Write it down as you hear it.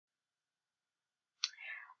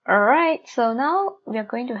Alright, so now we are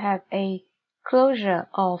going to have a closure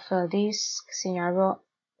of this scenario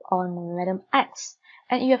on Madam X.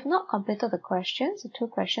 And you have not completed the questions, the 2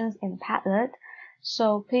 questions in Padlet.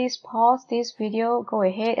 So please pause this video, go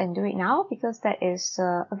ahead and do it now because that is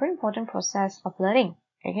a very important process of learning.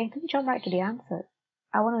 Okay, don't jump right to the answer.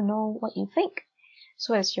 I want to know what you think.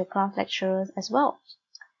 So as your class lecturers as well.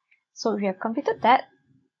 So if you have completed that,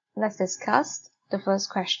 let's discuss the first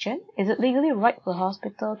question. Is it legally right for a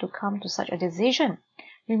hospital to come to such a decision?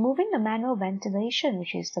 Removing the manual ventilation,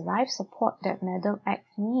 which is the life support that Madam X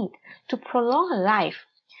needs to prolong her life.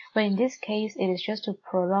 But in this case, it is just to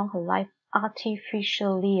prolong her life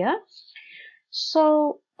artificially.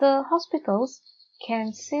 So the hospitals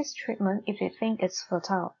can cease treatment if they think it's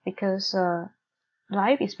fertile because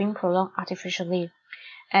life is being prolonged artificially.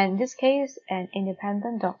 And in this case, an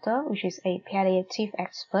independent doctor, which is a palliative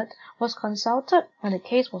expert, was consulted and the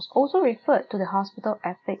case was also referred to the Hospital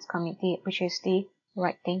Ethics Committee, which is the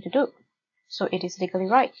right thing to do. So it is legally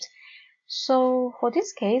right. So for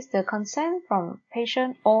this case, the consent from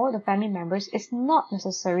patient or the family members is not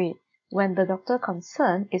necessary when the doctor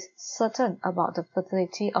concerned is certain about the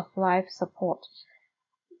fertility of life support.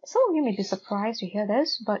 Some of you may be surprised to hear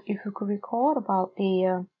this, but if you could recall about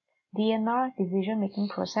the DNR decision-making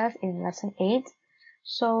process in lesson 8.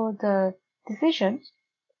 So the decision,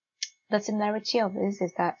 the similarity of this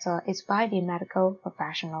is that it's by the medical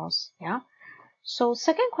professionals. Yeah. So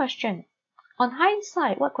second question, on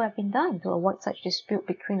hindsight, what could have been done to avoid such dispute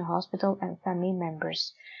between the hospital and family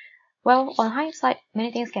members? Well, on hindsight,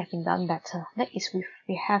 many things can have been done better. That is,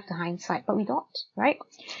 we have the hindsight, but we don't, right?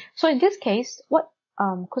 So in this case, what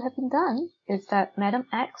could have been done is that Madam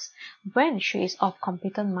X, when she is of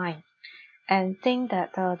competent mind and think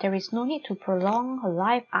that there is no need to prolong her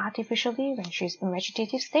life artificially when she's in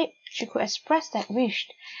vegetative state, she could express that wish.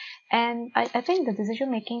 And I think the decision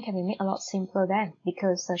making can be made a lot simpler then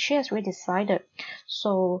because she has already decided.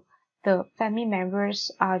 So the family members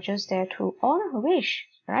are just there to honor her wish,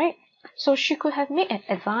 right? So she could have made an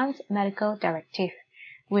advance medical directive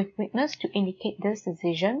with witness to indicate this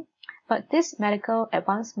decision. But this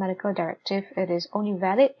advanced medical directive, it is only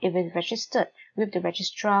valid if it is registered with the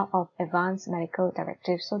registrar of advanced medical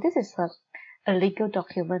directives. So this is a legal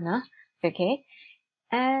document, okay?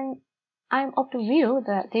 And I'm of the view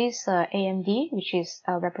that this AMD, which is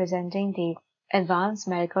representing the advanced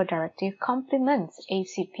medical directive, complements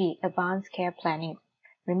ACP, advanced care planning.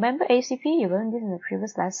 Remember ACP? You learned this in the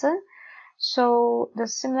previous lesson. So the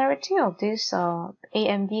similarity of this AMD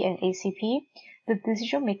and ACP, the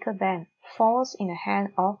decision maker then falls in the hand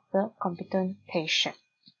of the competent patient.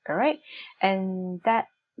 Alright? And that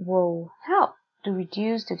will help to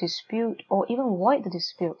reduce the dispute or even avoid the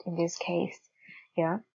dispute in this case. Yeah.